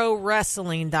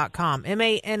manorprowrestling.com.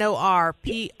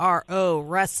 MANORPRO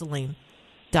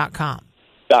wrestling.com.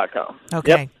 Okay.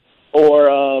 Yep.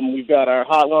 Or we've got our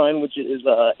hotline, which is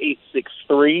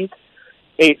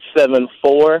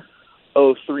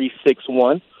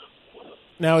 863-874-0361.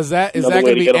 Now, is that going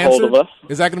to be answered?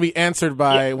 Is that going to be answered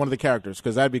by one of the characters?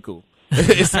 Because that'd be cool.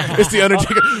 it's the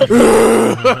Undertaker.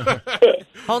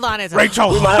 Hold on,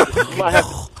 Rachel. We might have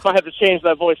to change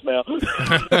that voicemail.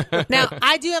 Now,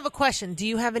 I do have a question. Do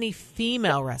you have any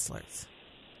female wrestlers?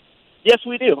 Yes,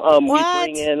 we do. What?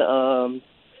 We bring in.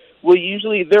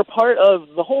 Usually they're part of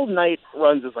the whole night.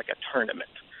 Runs as like a tournament.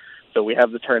 So we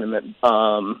have the tournament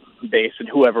base, and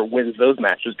whoever wins those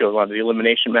matches goes on to the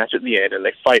elimination match at the end, and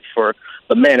they fight for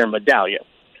the Manor medallion,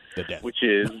 which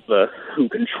is who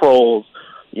controls,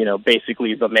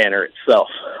 basically the Manor itself.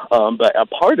 But a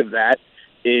part of that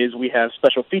is we have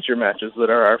special feature matches that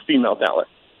are our female talent.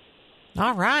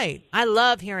 All right. I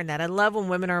love hearing that. I love when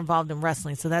women are involved in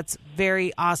wrestling, so that's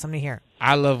very awesome to hear.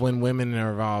 I love when women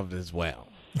are involved as well.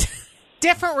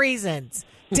 Different reasons.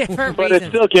 But it's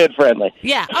still kid friendly.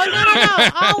 Yeah. Oh no,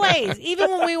 always. Even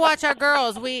when we watch our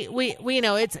girls, we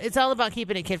it's all about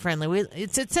keeping it kid friendly.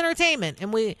 It's entertainment,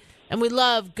 and we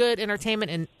love good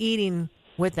entertainment, and eating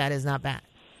with that is not bad.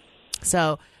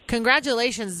 So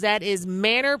congratulations, that is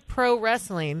Manor Pro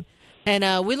Wrestling,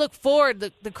 and we look forward.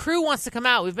 The crew wants to come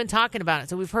out. We've been talking about it,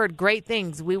 so we've heard great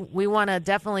things. We want to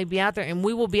definitely be out there, and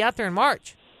we will be out there in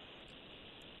March.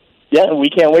 Yeah, and we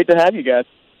can't wait to have you guys.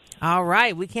 All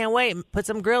right, we can't wait. Put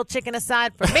some grilled chicken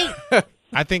aside for me.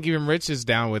 I think even Rich is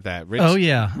down with that. Rich, oh,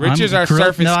 yeah. Rich is our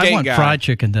surf and skate I want guy. fried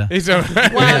chicken, though. Well, you're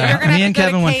gonna me and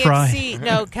Kevin went KFC. fried.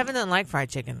 No, Kevin doesn't like fried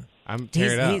chicken. I'm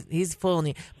tearing up. He's full.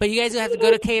 But you guys have to go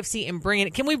to KFC and bring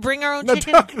it. Can we bring our own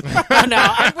chicken? Oh,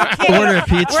 no, we're kidding. Order a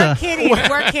pizza.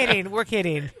 We're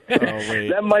kidding. Oh, wait.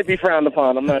 That might be frowned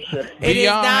upon. I'm not sure. It is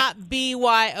not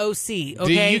BYOC, okay?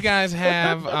 Do you guys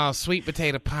have sweet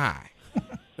potato pie?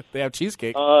 They have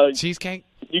cheesecake. Cheesecake?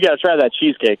 You got to try that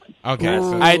cheesecake. Okay.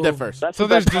 So I ate that first. So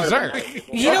there's dessert.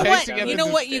 You know what? You know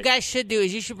what you guys should do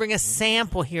is you should bring a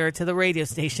sample here to the radio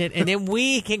station, and then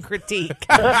we can critique.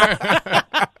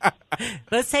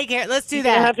 Let's take care. Let's do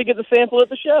that. You have to get the sample at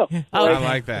the show. I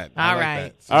like that. All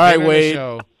right. So all right, Wade.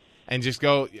 Wade. And just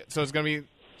go. So it's going to be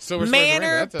Silver Spur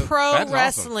Arena.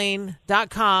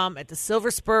 ManorProWrestling.com at the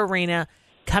Silver Spur Arena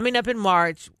coming up in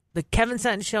March. The Kevin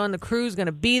Sutton Show and the crew is going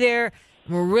to be there.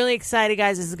 And we're really excited,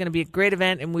 guys. This is going to be a great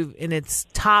event, and it's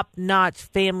top-notch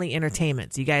family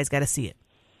entertainment. So you guys got to see it.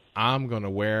 I'm going to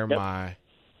wear my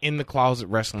in-the-closet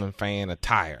wrestling fan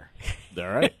attire. All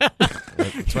right.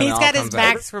 He's got his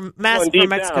mask from Mexico.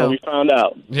 Down, we found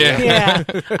out. Yeah.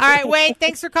 All right, Wade,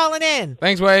 thanks for calling in.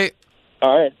 Thanks, Wade.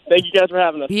 All right. Thank you guys for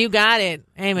having us. You got it.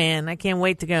 Hey, man, I can't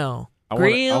wait to go. I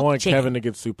want Kevin to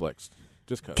get suplexed.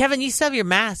 Just cause. Kevin, you still have your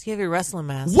mask. You have your wrestling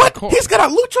mask. What? He's got a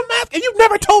lucha mask, and you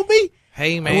never told me?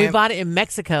 Hey, man. We bought it in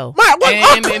Mexico. In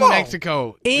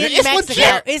Mexico. It's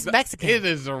Mexico. It's Mexican. It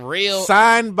is a real.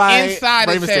 Signed by inside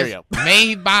Rey it says, Mysterio.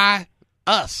 made by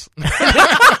us.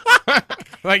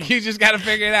 Like, you just got to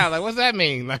figure it out. Like, what's that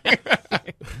mean?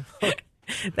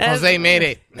 Jose made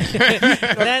it.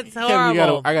 That's horrible.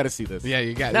 Kevin, I got to see this. Yeah,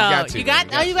 you got to. You got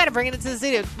to bring it into the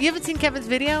studio. You haven't seen Kevin's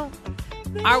video?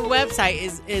 Our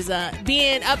website is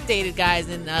being updated, guys,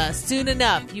 and soon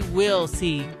enough you will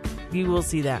see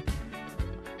that.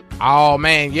 Oh,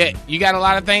 man, yeah, you got a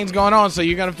lot of things going on, so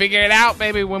you're going to figure it out,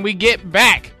 baby, when we get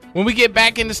back. When we get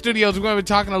back in the studios, we're going to be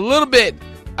talking a little bit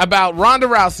about Ronda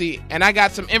Rousey, and I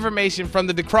got some information from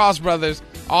the DeCross brothers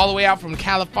all the way out from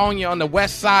California on the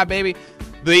west side, baby.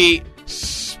 The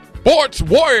Sports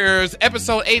Warriors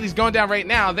episode 80 is going down right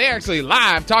now. They're actually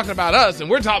live talking about us, and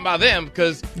we're talking about them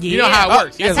because you know how it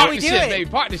works. That's how we do it. Baby,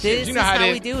 partnership. This you know is how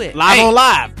it we is. do it. Live on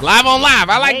live. Live on live.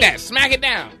 I like that. Smack it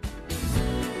down.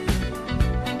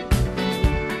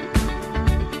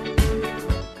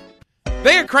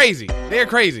 They're crazy. They're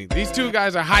crazy. These two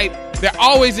guys are hype. They're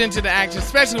always into the action,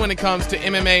 especially when it comes to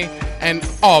MMA. And,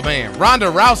 oh, man,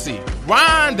 Ronda Rousey.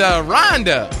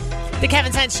 Ronda. The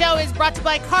Kevin Sutton Show is brought to you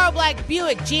by Carl Black,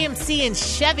 Buick, GMC, and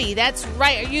Chevy. That's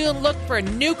right. Are you in look for a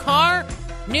new car?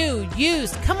 New,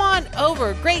 used. Come on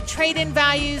over. Great trade-in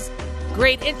values,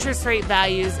 great interest rate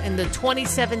values, and the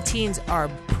 2017s are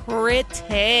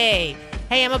pretty.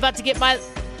 Hey, I'm about to get my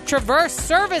Traverse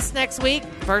service next week.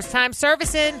 First time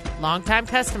servicing, long time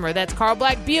customer. That's Carl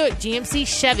Black Buick, GMC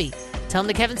Chevy. Tell them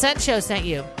the Kevin Sutton Show sent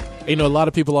you. You know, a lot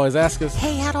of people always ask us,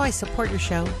 hey, how do I support your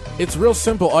show? It's real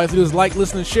simple. All you have to do is like,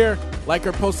 listen, and share. Like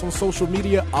our posts on social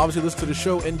media. Obviously, listen to the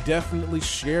show and definitely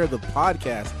share the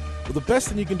podcast. But the best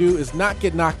thing you can do is not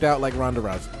get knocked out like Ronda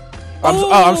Rousey.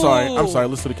 I'm sorry.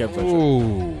 Listen to the Kevin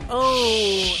Sutton Show.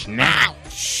 Oh, snap.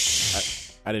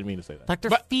 I didn't mean to say that. Dr.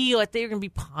 Phil, I thought you were going to be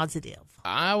positive.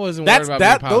 I wasn't worried about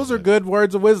that. being positive. Those are good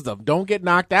words of wisdom. Don't get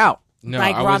knocked out. No,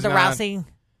 like I Ronda was not, Rousey?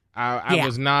 I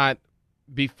was not.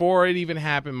 Before it even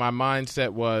happened, my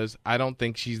mindset was, I don't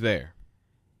think she's there.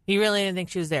 You really didn't think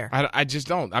she was there? I just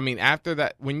don't. I mean, after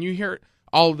that, when you hear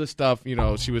all of this stuff,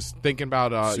 she was thinking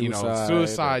about,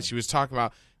 suicide. She was talking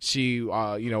about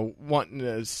wanting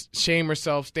to shame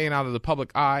herself, staying out of the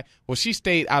public eye. Well, she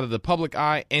stayed out of the public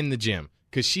eye and the gym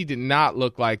because she did not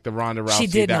look like the Ronda Rousey she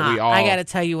did that not. we all I got to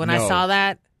tell you, when I saw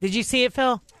that, did you see it,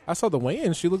 Phil? I saw the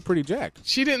weigh-in. She looked pretty jacked.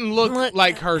 She didn't look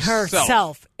like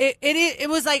herself. It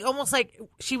was like almost like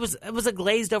it was a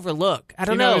glazed over look. I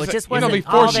don't know. It just wasn't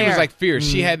before all she there. was like fierce.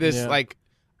 She had this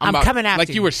I'm coming after like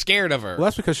you. You were scared of her. Well,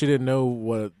 that's because she didn't know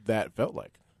what that felt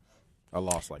like. A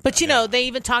loss like but that. They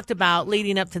even talked about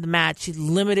leading up to the match. She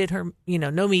limited her,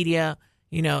 no media.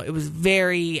 It was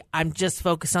very, I'm just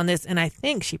focused on this. And I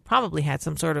think she probably had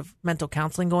some sort of mental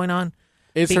counseling going on.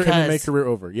 Is her MMA career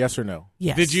over? Yes or no?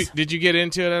 Yes. Did you get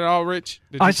into it at all, Rich?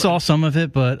 I saw some of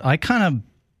it, but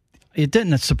it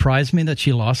didn't surprise me that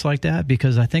she lost like that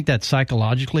because I think that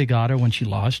psychologically got her when she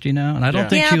lost, and I don't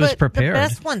think she was prepared. The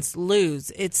best ones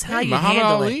lose. It's how you Muhammad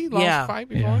handle Ali it. lost a fight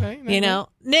before.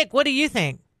 Nick, what do you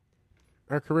think?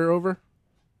 Her career over?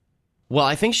 Well,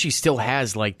 I think she still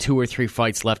has like 2 or 3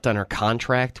 fights left on her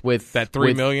contract with that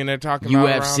 $3 million they're talking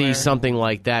about UFC, something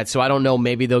like that. So I don't know.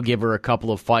 Maybe they'll give her a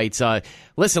couple of fights.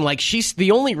 Listen, she's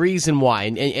the only reason why,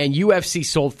 and UFC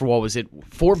sold for what was it,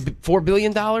 $4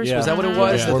 billion? Yeah. Was that what it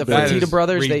was? Yeah. The Fertitta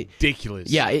brothers.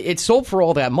 Ridiculous. It sold for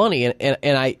all that money,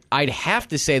 and I'd have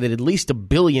to say that at least $1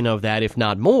 billion of that, if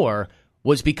not more,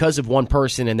 was because of one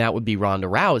person, and that would be Ronda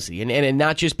Rousey. And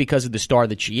not just because of the star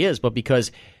that she is, but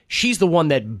because she's the one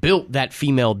that built that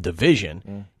female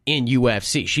division in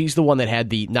UFC. She's the one that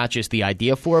had not just the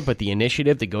idea for it, but the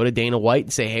initiative to go to Dana White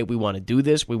and say, hey, we want to do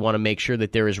this. We want to make sure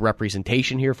that there is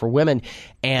representation here for women.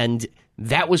 And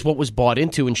that was what was bought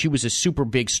into, and she was a super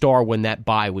big star when that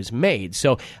buy was made.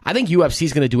 So I think UFC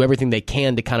is going to do everything they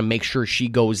can to kind of make sure she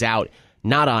goes out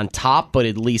not on top, but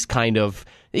at least kind of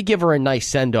they give her a nice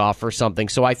send-off or something.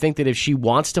 So I think that if she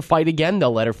wants to fight again,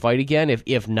 they'll let her fight again.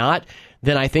 If not,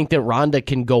 then I think that Ronda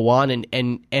can go on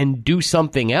and do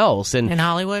something else. And in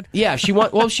Hollywood? Yeah, if she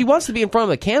wants to be in front of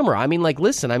the camera. I mean,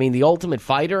 listen, the Ultimate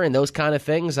Fighter and those kind of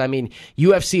things.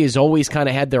 UFC has always kind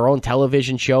of had their own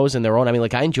television shows and their own.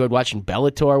 I enjoyed watching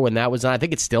Bellator when that was on. I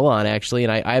think it's still on, actually,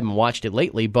 and I haven't watched it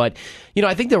lately. But,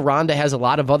 I think that Ronda has a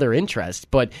lot of other interests.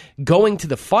 But going to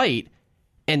the fight,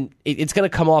 and it's going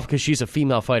to come off because she's a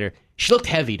female fighter, she looked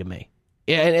heavy to me.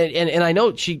 And I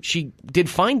know she did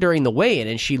fine during the weigh-in,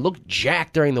 and she looked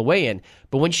jacked during the weigh-in.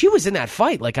 But when she was in that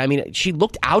fight, she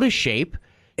looked out of shape.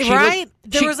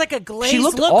 There was like a glazed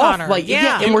look off, on her.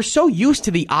 And we're so used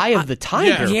to the eye of the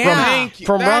tiger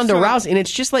from Ronda Rousey, and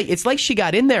it's just it's like she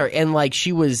got in there and she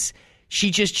hesitated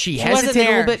a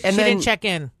little bit, and she then didn't check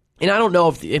in. And I don't know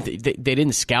if they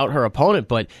didn't scout her opponent,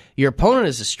 but your opponent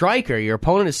is a striker. Your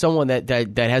opponent is someone that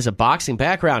has a boxing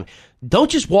background.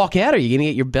 Don't just walk at her. You're going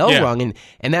to get your bell rung.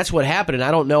 And that's what happened. And I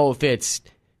don't know if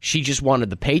she just wanted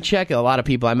the paycheck. A lot of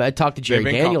people, I talked to Jerry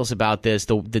Daniels about this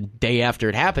the day after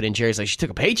it happened, and Jerry's like, she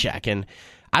took a paycheck. And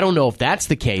I don't know if that's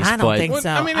the case. I don't think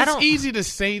so. It's easy to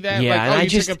say that. Yeah, you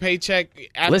took a paycheck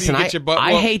after you get your butt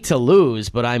whooped. I hate to lose,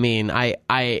 but I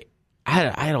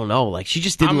don't know. She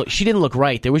just didn't look. She didn't look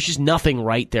right. There was just nothing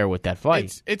right there with that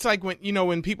fight. It's like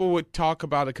when people would talk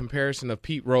about a comparison of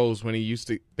Pete Rose when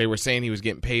they were saying he was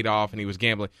getting paid off and he was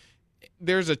gambling.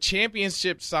 There's a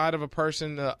championship side of a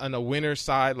person and a winner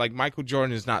side. Like Michael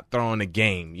Jordan is not throwing a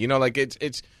game.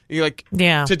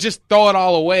 To just throw it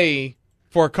all away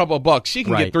for a couple of bucks. She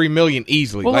can get $3 million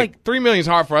easily. Well, $3 million is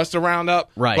hard for us to round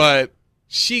up. Right. But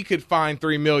she could find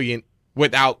 $3 million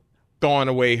without throwing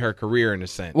away her career in a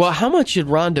sense. Well, how much did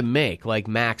Ronda make,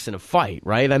 max in a fight,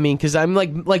 right? Because I'm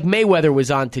like Mayweather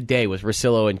was on today with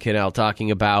Russillo and Cannell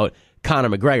talking about Conor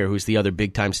McGregor, who's the other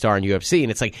big-time star in UFC, and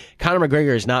it's Conor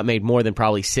McGregor has not made more than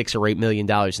probably $6 or $8 million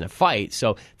in a fight,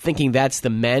 so thinking that's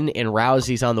the men and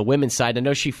Rousey's on the women's side. I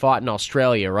know she fought in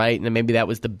Australia, right? And maybe that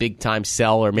was the big-time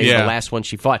sell, or maybe the last one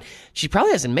she fought. She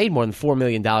probably hasn't made more than $4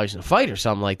 million in a fight or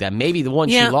something like that. Maybe the one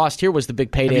she lost here was the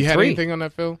big payday. Have you had anything on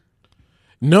that, Phil?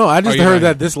 No, I just you heard not?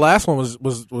 that this last one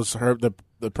was her.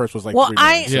 The purse was like Well,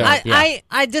 $3 million.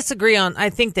 I disagree on. I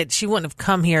think that she wouldn't have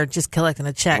come here just collecting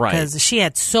a check because she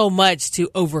had so much to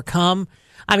overcome.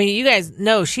 I mean, you guys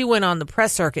know she went on the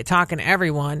press circuit talking to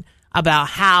everyone about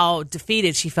how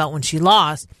defeated she felt when she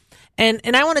lost. And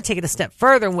I want to take it a step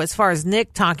further as far as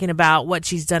Nick talking about what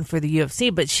she's done for the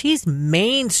UFC, but she's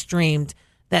mainstreamed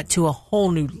that to a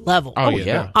whole new level. Oh,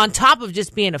 yeah. On top of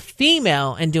just being a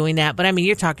female and doing that, but I mean,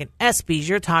 you're talking ESPYs,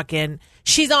 you're talking,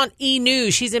 she's on E!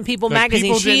 News, she's in People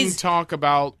Magazine. People didn't talk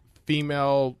about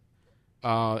female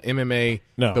MMA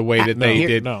the way that they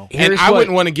did. No. And I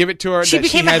wouldn't want to give it to her. She that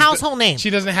became a household name. She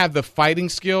doesn't have the fighting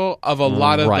skill of a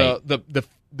lot of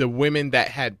the women that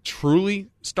had truly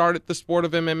started the sport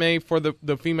of MMA for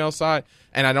the female side,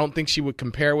 and I don't think she would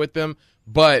compare with them,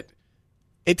 but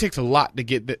it takes a lot to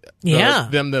get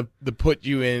them to put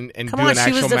you in and Come do on, an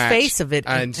actual she was the match. face of it,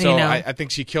 And so you know. I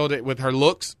think she killed it with her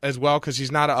looks as well, because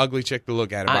she's not an ugly chick to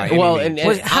look at. By any and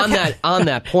means. on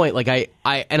that point, like I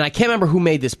can't remember who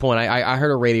made this point. I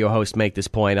heard a radio host make this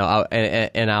point,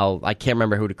 I can't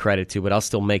remember who to credit to, but I'll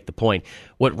still make the point.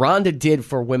 What Ronda did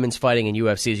for women's fighting in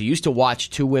UFC is you used to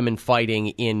watch two women fighting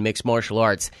in mixed martial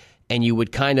arts, and you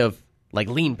would kind of like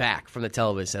lean back from the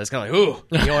television. It's kind of like, ooh,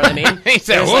 you know what I mean? He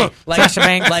said, no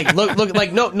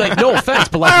offense,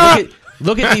 but like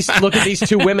look at these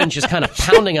two women just kind of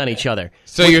pounding on each other.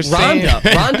 So you're saying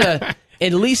Ronda,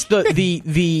 at least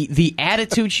the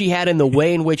attitude she had and the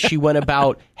way in which she went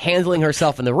about handling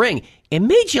herself in the ring, it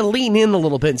made you lean in a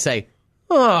little bit and say,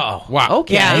 oh, wow,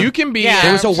 okay. Yeah. You can be.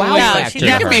 There was a wow factor. You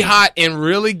can be hot and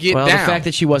really get down. The fact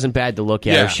that she wasn't bad to look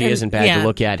at, or she isn't bad to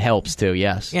look at, helps too.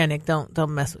 Yes. Yeah, Nick, don't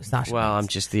mess with Sasha. Well, I'm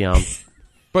just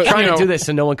but trying to do this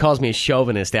so no one calls me a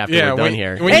chauvinist after we're done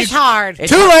here. It's hard.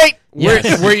 Too late.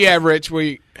 Where you at, Rich?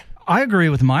 I agree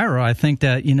with Myra. I think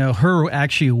that, her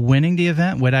actually winning the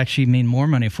event would actually mean more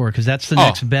money for her because that's the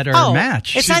next better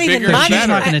match. It's not even money. She's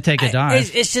not going to take a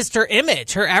dive. It's just her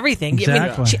image, her everything.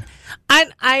 Exactly.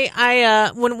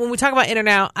 When we talk about in and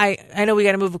out, I know we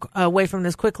got to move away from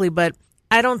this quickly, but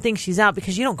I don't think she's out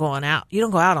because you don't go out. You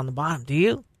don't go out on the bottom, do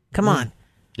you? Come on.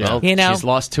 Yeah. Well, she's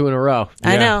lost 2 in a row.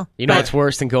 I know. You know what's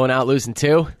worse than going out losing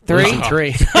 2? 3. Losing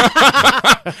 3.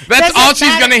 That's all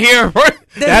she's going to hear.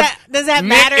 Does that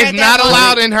matter? Nick is not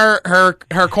allowed in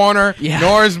her corner,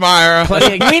 nor is Myra.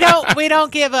 we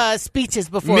don't give speeches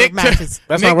before matches.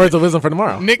 That's my words of wisdom for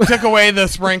tomorrow. Nick took away the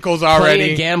sprinkles already.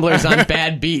 Plenty of gamblers on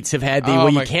bad beats have had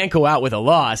you can't go out with a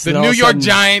loss. The New York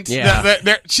Giants.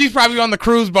 She's probably on the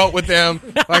cruise boat with them.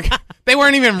 Like they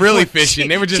weren't even really fishing;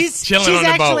 they were just chilling on the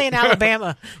boat. She's actually in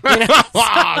Alabama.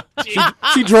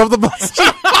 She drove the bus.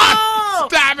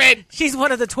 Stop it! She's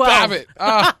one of the 12. Stop it!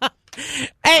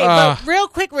 Hey, but real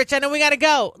quick, Rich, I know we got to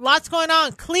go. Lots going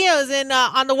on. Cleo's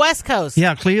on the West Coast.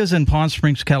 Yeah, Cleo's in Palm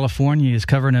Springs, California. Is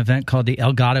covering an event called the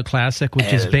El Gato Classic,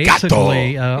 which is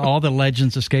basically all the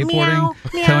legends of skateboarding.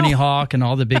 Meow. Tony Hawk and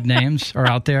all the big names are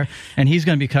out there. And he's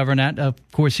going to be covering that. Of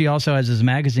course, he also has his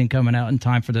magazine coming out in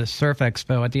time for the Surf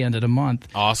Expo at the end of the month.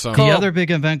 Awesome. The other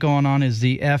big event going on is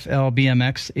the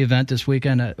FLBMX event this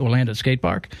weekend at Orlando Skate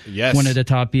Park. Yes. One of the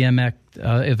top BMX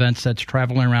events that's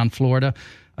traveling around Florida.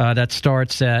 That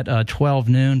starts at 12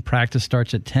 noon. Practice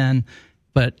starts at 10,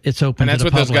 but it's open to the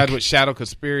public. And that's what those guys with Shadow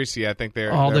Conspiracy, I think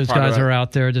they're all those guys are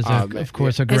out there. There's, of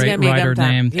course, a great rider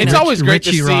named It's always great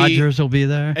to see. Richie Rogers will be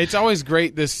there. It's always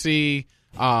great to see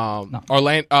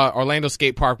Orlando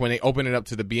Skate Park when they open it up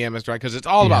to the BMX, right? Because it's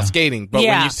all about skating. But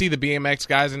when you see the BMX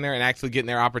guys in there and actually getting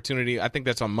their opportunity, I think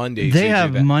that's on Mondays. They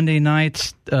have Monday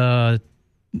nights,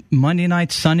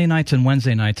 Sunday nights, and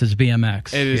Wednesday nights is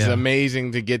BMX. It is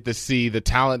amazing to get to see the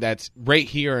talent that's right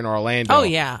here in Orlando. Oh,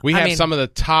 yeah. We have some of the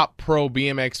top pro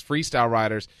BMX freestyle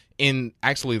riders in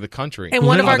actually the country. And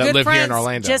one of our good live here in friends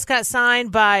Orlando. just got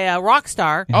signed by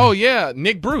Rockstar. Oh, yeah.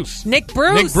 Nick Bruce. Nick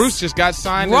Bruce just got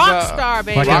signed Rockstar,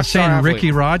 baby. Like I was saying,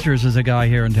 Ricky Rogers is a guy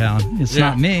here in town. It's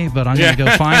not me, but I'm going to go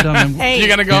find him. You're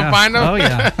going to go find him? Oh,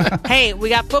 yeah. Hey, we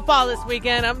got football this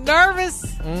weekend. I'm nervous.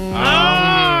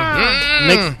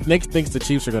 Nick thinks the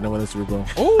Chiefs are going to win the Super Bowl.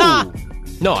 Ooh.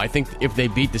 No, I think if they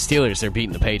beat the Steelers, they're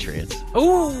beating the Patriots.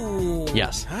 Ooh.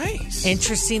 Yes. Nice.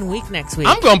 Interesting week next week.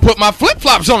 I'm going to put my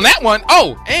flip-flops on that one.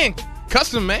 Oh, and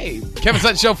custom made Kevin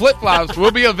Sutton Show flip-flops will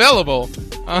be available.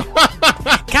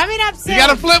 Coming up soon. You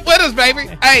got to flip with us, baby.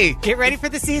 Hey. Get ready for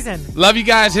the season. Love you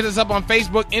guys. Hit us up on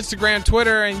Facebook, Instagram,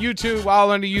 Twitter, and YouTube.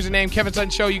 All under username Kevin Sutton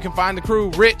Show. You can find the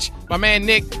crew, Rich, my man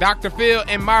Nick, Dr. Phil,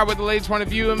 and Myra with the latest point of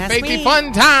view. And That's Faithy me.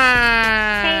 Fun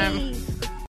Time. Hey.